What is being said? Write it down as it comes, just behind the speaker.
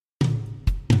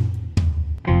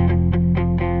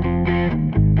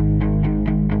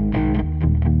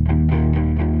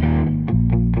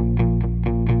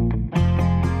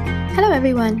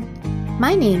everyone.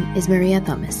 My name is Maria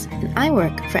Thomas, and I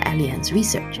work for Allianz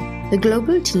Research, the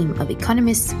global team of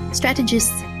economists,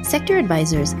 strategists, sector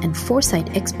advisors, and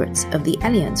foresight experts of the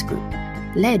Allianz Group,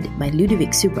 led by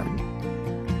Ludovic Subran.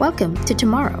 Welcome to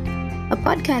Tomorrow, a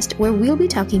podcast where we'll be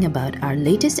talking about our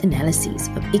latest analyses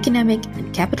of economic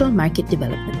and capital market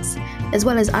developments, as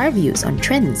well as our views on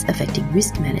trends affecting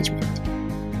risk management.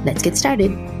 Let's get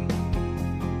started.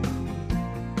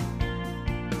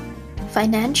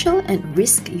 Financial and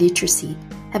risk literacy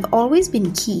have always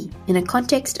been key in a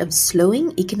context of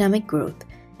slowing economic growth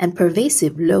and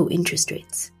pervasive low interest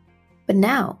rates. But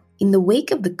now, in the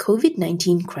wake of the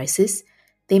COVID-19 crisis,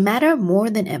 they matter more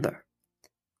than ever.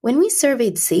 When we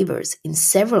surveyed savers in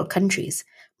several countries,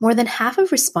 more than half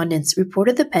of respondents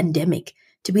reported the pandemic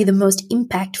to be the most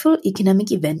impactful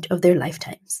economic event of their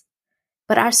lifetimes.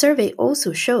 But our survey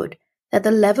also showed that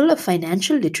the level of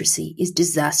financial literacy is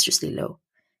disastrously low,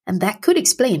 and that could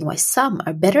explain why some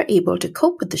are better able to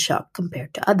cope with the shock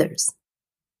compared to others.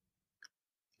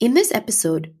 In this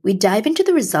episode, we dive into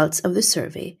the results of the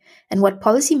survey and what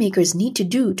policymakers need to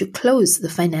do to close the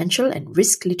financial and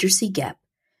risk literacy gap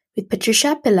with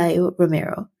Patricia Pelayo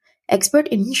Romero, expert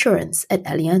in insurance at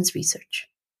Allianz Research.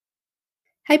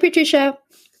 Hi, Patricia.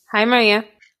 Hi, Maria.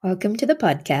 Welcome to the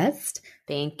podcast.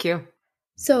 Thank you.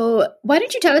 So why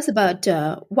don't you tell us about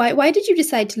why did you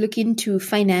decide to look into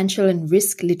financial and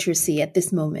risk literacy at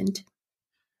this moment?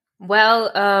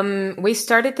 Well, we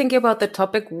started thinking about the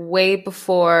topic way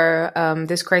before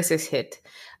this crisis hit.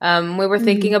 We were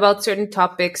thinking about certain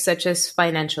topics such as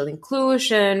financial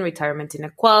inclusion, retirement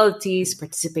inequalities,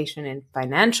 participation in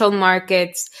financial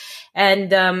markets.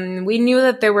 And we knew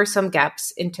that there were some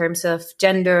gaps in terms of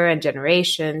gender and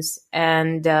generations.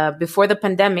 And before the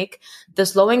pandemic, the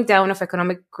slowing down of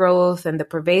economic growth and the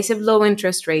pervasive low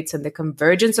interest rates and the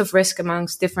convergence of risk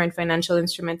amongst different financial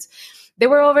instruments, there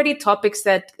were already topics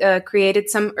that created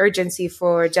some urgency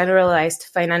for generalized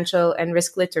financial and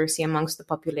risk literacy amongst the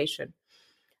population.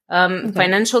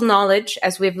 Financial knowledge,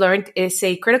 as we've learned, is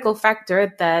a critical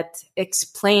factor that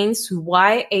explains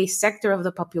why a sector of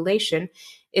the population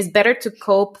is better to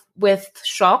cope with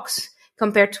shocks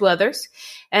compared to others.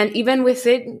 And even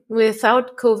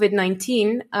without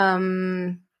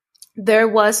COVID-19, there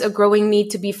was a growing need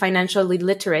to be financially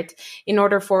literate in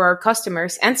order for our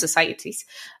customers and societies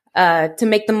to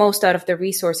make the most out of their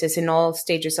resources in all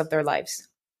stages of their lives.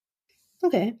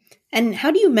 Okay. And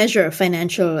how do you measure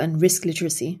financial and risk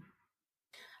literacy?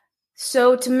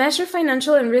 So to measure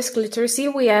financial and risk literacy,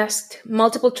 we asked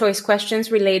multiple choice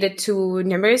questions related to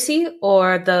numeracy,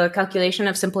 or the calculation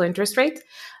of simple interest rate,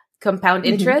 compound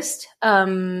interest,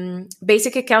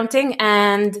 basic accounting,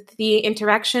 and the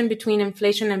interaction between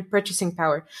inflation and purchasing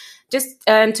power.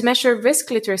 To measure risk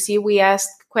literacy, we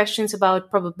asked questions about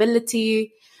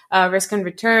probability, risk and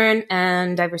return,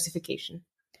 and diversification.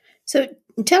 So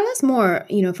tell us more,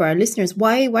 for our listeners,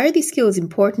 why are these skills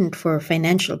important for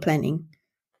financial planning?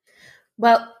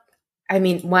 Well,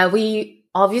 while we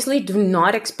obviously do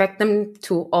not expect them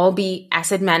to all be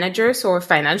asset managers or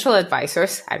financial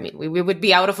advisors, we would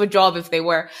be out of a job if they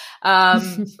were.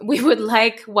 We would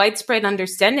like widespread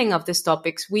understanding of these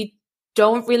topics. We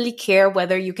don't really care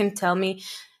whether you can tell me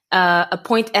a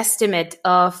point estimate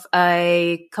of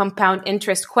a compound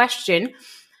interest question.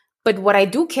 But what I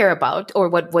do care about, or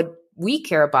what we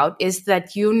care about, is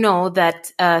that you know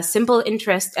that simple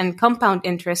interest and compound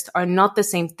interest are not the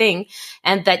same thing,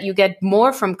 and that you get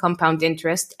more from compound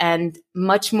interest and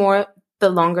much more the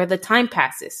longer the time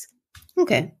passes.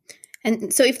 Okay.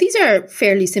 And so if these are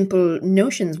fairly simple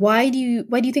notions, why do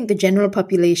you think the general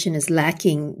population is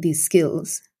lacking these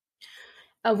skills?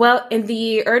 Well, in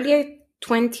the early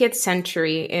 20th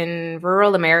century in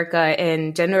rural America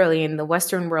and generally in the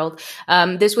Western world,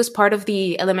 this was part of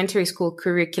the elementary school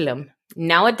curriculum.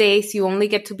 Nowadays, you only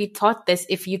get to be taught this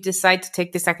if you decide to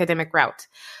take this academic route.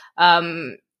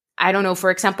 I don't know, for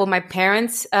example, my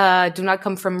parents do not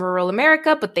come from rural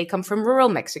America, but they come from rural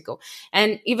Mexico.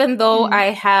 And even though I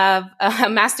have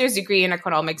a master's degree in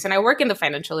economics and I work in the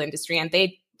financial industry, and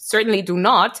they certainly do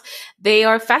not, they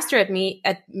are faster at me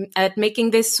at making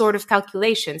this sort of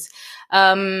calculations.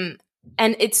 And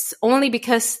it's only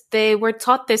because they were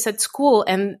taught this at school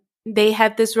and they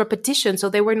had this repetition. So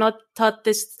they were not taught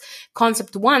this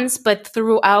concept once, but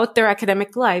throughout their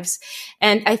academic lives.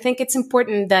 And I think it's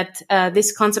important that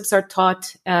these concepts are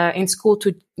taught in school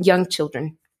to young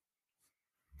children.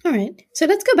 All right. So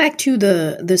let's go back to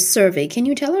the survey. Can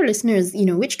you tell our listeners,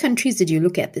 which countries did you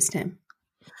look at this time?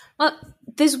 Well,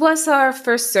 this was our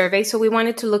first survey, so we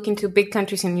wanted to look into big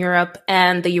countries in Europe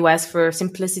and the US for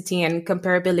simplicity and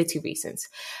comparability reasons.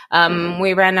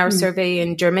 We ran our survey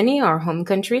in Germany, our home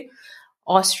country.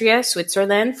 Austria,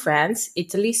 Switzerland, France,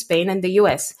 Italy, Spain, and the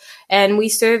US. And we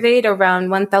surveyed around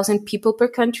 1,000 people per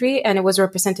country, and it was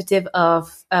representative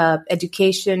of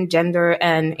education, gender,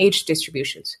 and age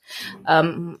distributions.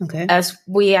 As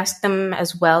we asked them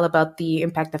as well about the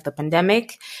impact of the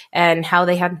pandemic and how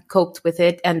they had coped with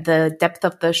it and the depth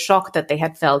of the shock that they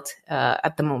had felt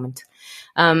at the moment.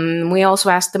 We also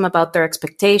asked them about their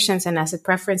expectations and asset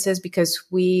preferences because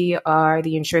we are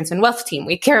the insurance and wealth team.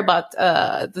 We care about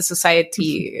the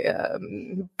society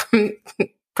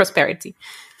prosperity.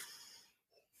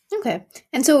 Okay.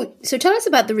 And so tell us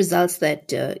about the results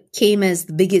that came as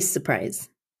the biggest surprise.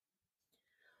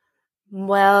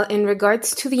 Well, in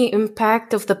regards to the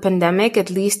impact of the pandemic, at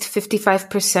least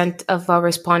 55% of our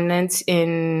respondents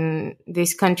in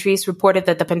these countries reported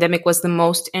that the pandemic was the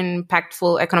most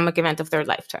impactful economic event of their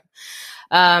lifetime.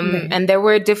 And there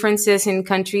were differences in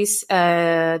countries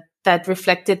that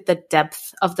reflected the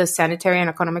depth of the sanitary and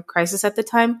economic crisis at the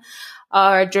time.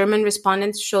 Our German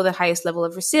respondents show the highest level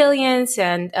of resilience,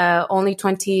 and only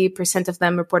 20% of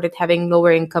them reported having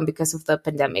lower income because of the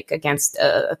pandemic, against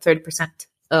 30%.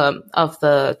 Of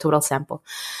the total sample.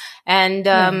 And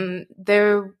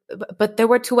there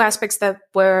were two aspects that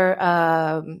were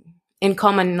in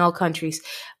common in all countries.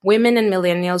 Women and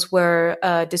millennials were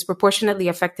disproportionately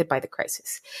affected by the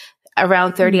crisis.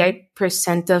 Around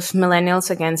 38% of millennials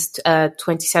against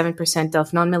 27%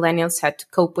 of non-millennials had to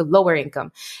cope with lower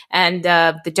income. And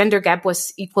the gender gap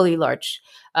was equally large.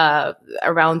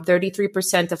 Around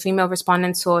 33% of female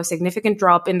respondents saw a significant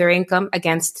drop in their income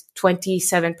against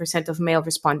 27% of male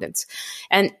respondents.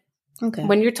 And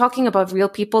when you're talking about real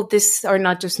people, these are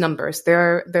not just numbers.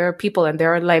 There are people and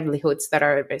there are livelihoods that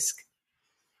are at risk.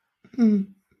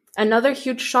 Another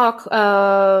huge shock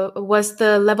was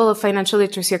the level of financial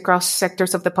literacy across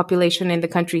sectors of the population in the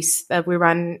countries that we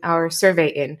ran our survey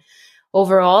in.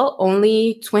 Overall,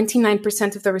 only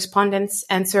 29% of the respondents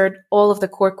answered all of the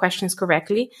core questions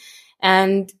correctly,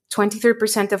 and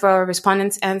 23% of our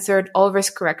respondents answered all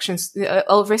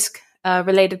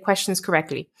risk-related questions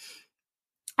correctly.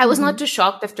 I was not too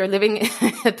shocked after living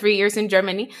 3 years in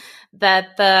Germany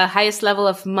that the highest level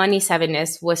of money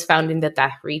savviness was found in the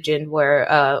DACH region, where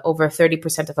over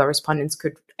 30% of our respondents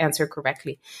could answer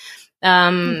correctly.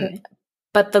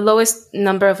 But the lowest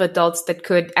number of adults that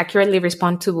could accurately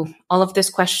respond to all of these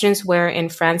questions were in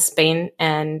France, Spain,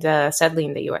 and sadly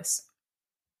in the US.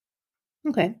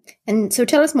 Okay. And so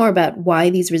tell us more about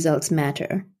why these results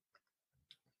matter.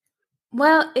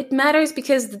 Well, it matters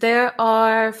because there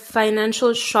are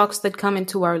financial shocks that come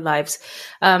into our lives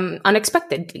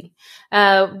unexpectedly.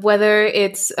 Whether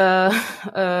it's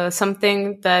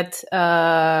something that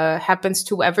happens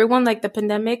to everyone, like the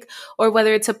pandemic, or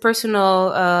whether it's a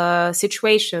personal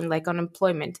situation like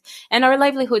unemployment. And our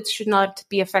livelihoods should not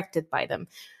be affected by them.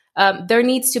 There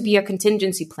needs to be a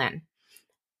contingency plan.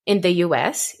 In the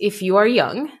US, if you are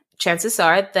young, chances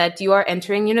are that you are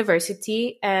entering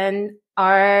university and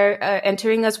are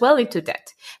entering as well into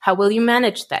debt. How will you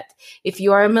manage that? If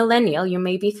you are a millennial, you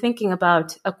may be thinking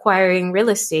about acquiring real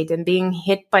estate and being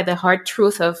hit by the hard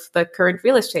truth of the current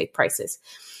real estate prices.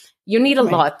 You need a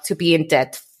lot to be in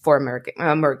debt for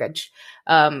a mortgage.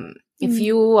 If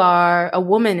you are a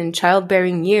woman in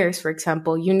childbearing years, for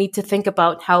example, you need to think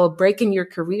about how a break in your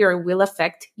career will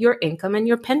affect your income and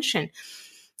your pension.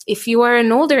 If you are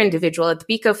an older individual at the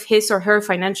peak of his or her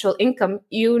financial income,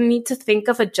 you need to think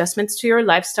of adjustments to your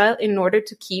lifestyle in order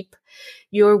to keep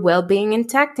your well-being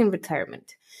intact in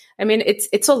retirement. I mean,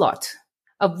 it's a lot.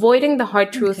 Avoiding the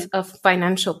hard truth of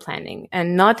financial planning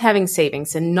and not having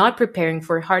savings and not preparing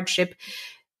for hardship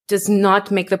does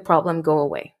not make the problem go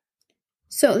away.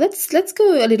 So let's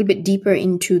go a little bit deeper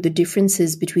into the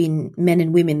differences between men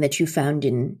and women that you found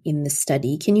in the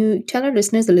study. Can you tell our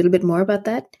listeners a little bit more about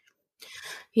that?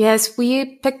 Yes,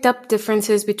 we picked up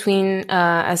differences between,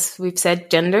 as we've said,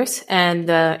 genders and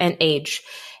age.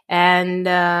 And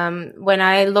when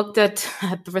I looked at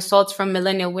the results from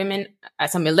millennial women,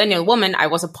 as a millennial woman, I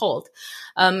was appalled.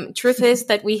 Truth is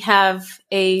that we have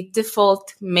a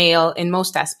default male in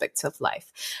most aspects of life.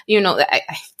 You know,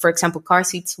 for example, car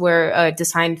seats were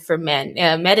designed for men.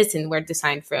 Medicine were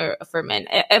designed for men.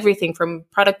 Everything from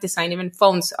product design, even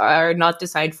phones are not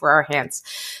designed for our hands.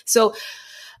 So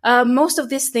most of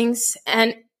these things,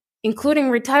 and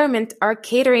including retirement, are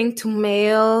catering to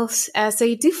males as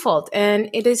a default.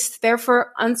 And it is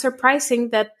therefore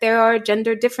unsurprising that there are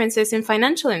gender differences in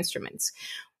financial instruments.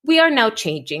 we are now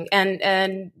changing,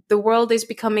 and the world is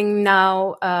becoming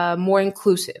now more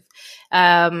inclusive.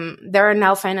 There are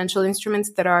now financial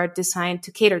instruments that are designed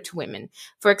to cater to women.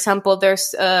 For example,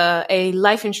 there's a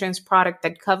life insurance product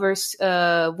that covers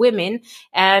women,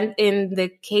 and in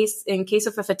case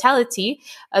of a fatality,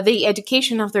 the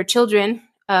education of their children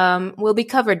will be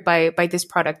covered by this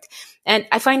product. And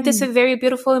I find this a very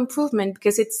beautiful improvement,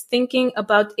 because it's thinking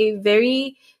about a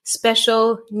very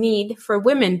special need for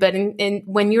women. But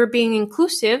when you're being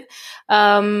inclusive,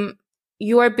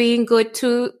 you are being good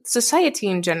to society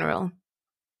in general.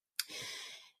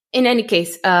 In any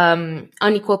case,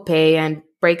 unequal pay and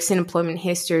breaks in employment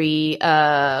history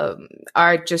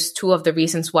are just two of the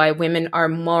reasons why women are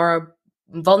more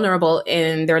vulnerable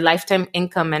in their lifetime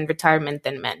income and retirement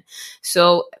than men.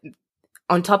 So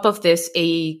on top of this,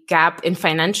 a gap in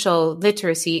financial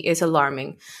literacy is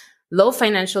alarming. Low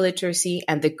financial literacy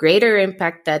and the greater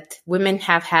impact that women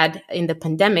have had in the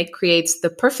pandemic creates the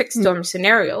perfect storm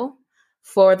scenario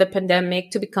for the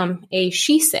pandemic to become a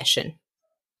she session.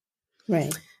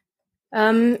 Right.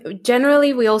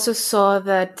 Generally, we also saw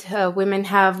that women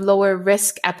have lower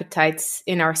risk appetites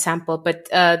in our sample, but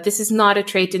this is not a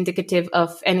trait indicative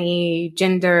of any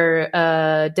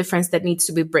gender difference that needs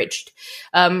to be bridged.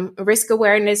 Risk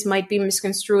awareness might be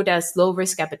misconstrued as low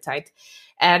risk appetite.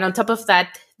 And on top of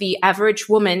that, the average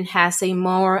woman has a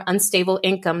more unstable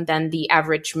income than the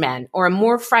average man, or a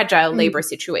more fragile labor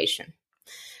situation,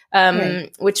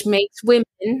 which makes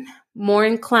women more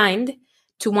inclined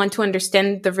to want to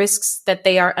understand the risks that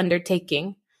they are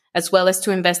undertaking, as well as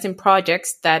to invest in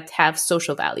projects that have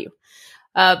social value.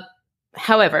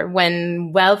 However,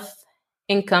 when wealth,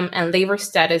 income, and labor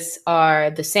status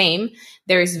are the same,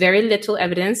 there is very little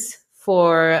evidence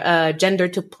for gender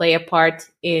to play a part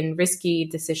in risky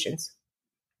decisions.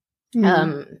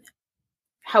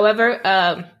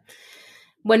 However,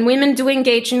 when women do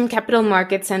engage in capital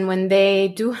markets, and when they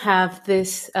do have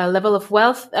this level of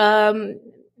wealth,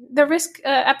 the risk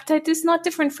appetite is not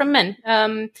different from men.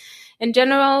 In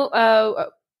general,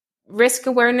 risk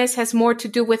awareness has more to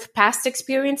do with past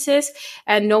experiences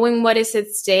and knowing what is at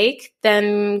stake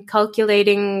than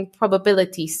calculating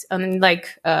probabilities,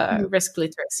 unlike risk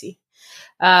literacy.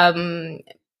 And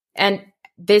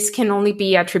this can only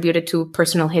be attributed to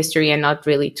personal history and not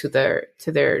really to their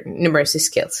numeracy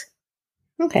skills.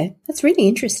 Okay, that's really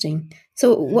interesting.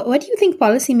 So what do you think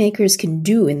policymakers can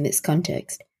do in this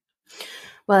context?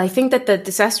 Well, I think that the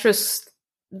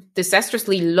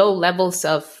disastrously low levels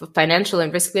of financial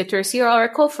and risk literacy are a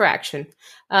call for action.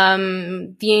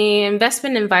 The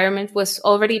investment environment was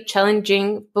already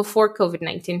challenging before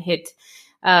COVID-19 hit,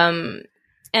 and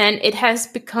it has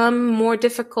become more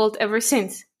difficult ever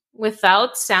since.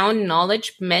 Without sound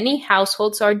knowledge, many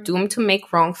households are doomed to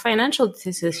make wrong financial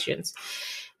decisions,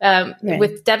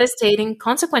 with devastating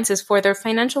consequences for their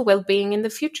financial well-being in the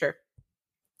future.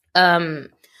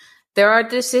 There are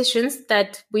decisions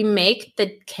that we make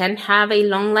that can have a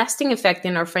long-lasting effect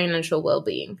in our financial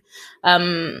well-being.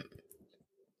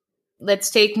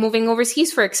 Let's take moving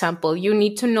overseas, for example. You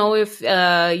need to know if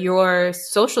your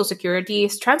social security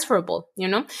is transferable. You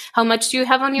know, how much do you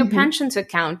have on your pensions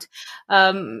account?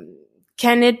 Can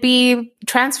it be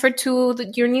transferred to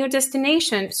your new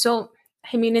destination? So,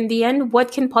 I mean, in the end,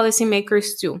 what can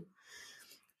policymakers do?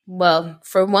 Well,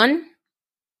 for one,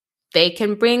 they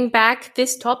can bring back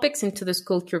these topics into the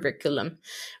school curriculum.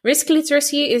 Risk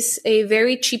literacy is a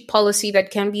very cheap policy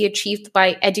that can be achieved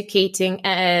by educating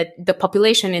the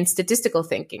population in statistical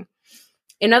thinking.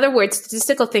 In other words,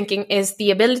 statistical thinking is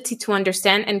the ability to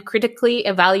understand and critically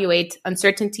evaluate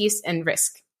uncertainties and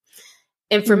risk.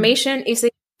 Information is a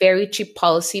very cheap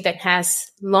policy that has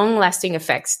long-lasting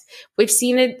effects. We've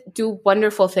seen it do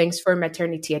wonderful things for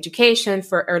maternity education,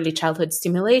 for early childhood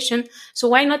stimulation. So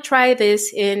why not try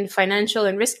this in financial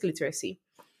and risk literacy?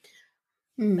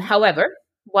 However,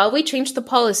 while we change the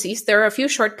policies, there are a few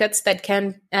shortcuts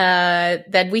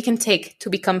that we can take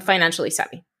to become financially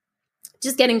savvy.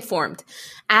 Just get informed.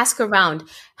 Ask around.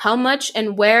 How much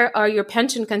and where are your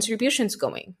pension contributions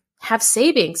going? Have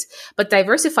savings, but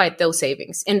diversify those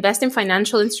savings. Invest in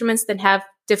financial instruments that have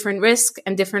different risk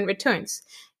and different returns.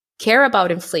 Care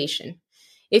about inflation.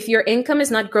 If your income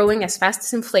is not growing as fast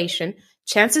as inflation,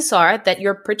 chances are that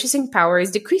your purchasing power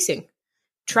is decreasing.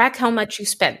 Track how much you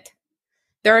spent.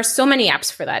 There are so many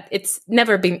apps for that. It's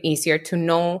never been easier to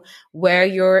know where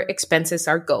your expenses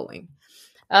are going.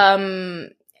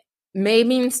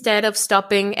 Maybe instead of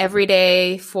stopping every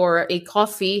day for a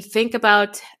coffee, think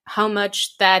about how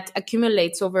much that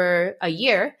accumulates over a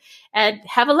year and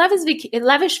have a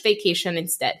lavish vacation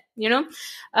instead, you know?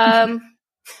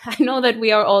 I know that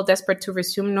we are all desperate to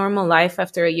resume normal life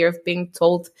after a year of being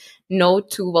told no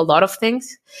to a lot of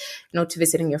things. No to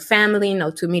visiting your family,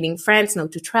 no to meeting friends, no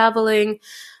to traveling.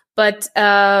 But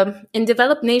in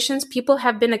developed nations, people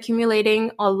have been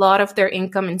accumulating a lot of their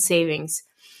income and savings.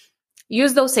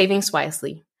 Use those savings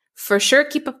wisely. For sure,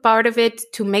 keep a part of it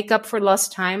to make up for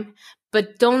lost time,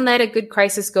 but don't let a good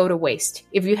crisis go to waste.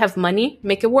 If you have money,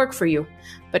 make it work for you.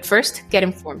 But first, get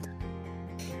informed.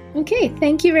 Okay,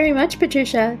 thank you very much,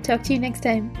 Patricia. Talk to you next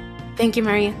time. Thank you,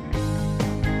 Maria.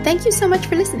 Thank you so much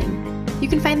for listening. You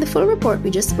can find the full report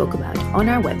we just spoke about on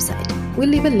our website. We'll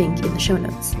leave a link in the show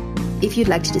notes. If you'd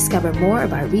like to discover more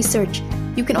of our research,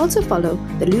 you can also follow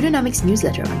the Ludonomics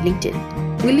newsletter on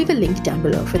LinkedIn. We'll leave a link down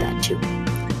below for that too.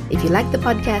 If you like the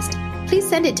podcast, please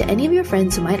send it to any of your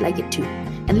friends who might like it too,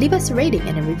 and leave us a rating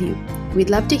and a review. We'd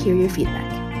love to hear your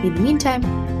feedback. In the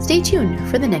meantime, stay tuned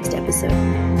for the next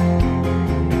episode.